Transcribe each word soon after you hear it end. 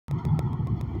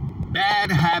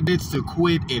Bad habits to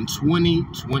quit in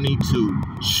 2022.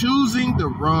 Choosing the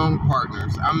wrong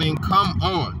partners. I mean, come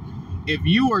on. If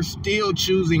you are still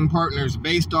choosing partners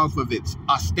based off of its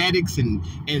aesthetics and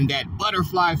that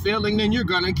butterfly feeling, then you're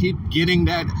gonna keep getting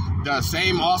the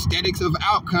same aesthetics of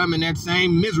outcome and that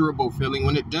same miserable feeling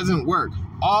when it doesn't work.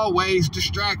 Always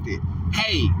distracted.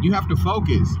 Hey, you have to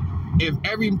focus. If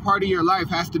every part of your life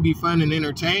has to be fun and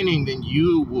entertaining, then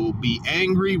you will be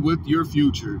angry with your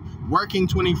future. Working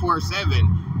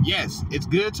 24/7, yes, it's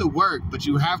good to work, but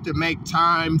you have to make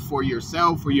time for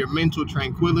yourself, for your mental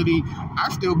tranquility. I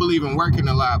still believe in working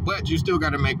a lot, but you still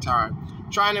got to make time.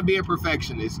 Trying to be a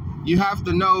perfectionist. You have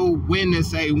to know when to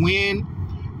say when.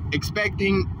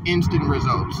 Expecting instant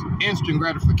results. Instant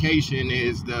gratification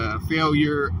is the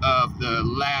failure of the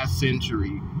last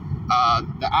century.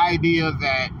 The idea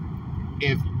that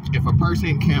if a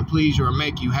person can't please you or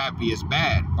make you happy is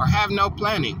bad, or have no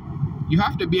planning. You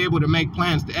have to be able to make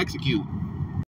plans to execute.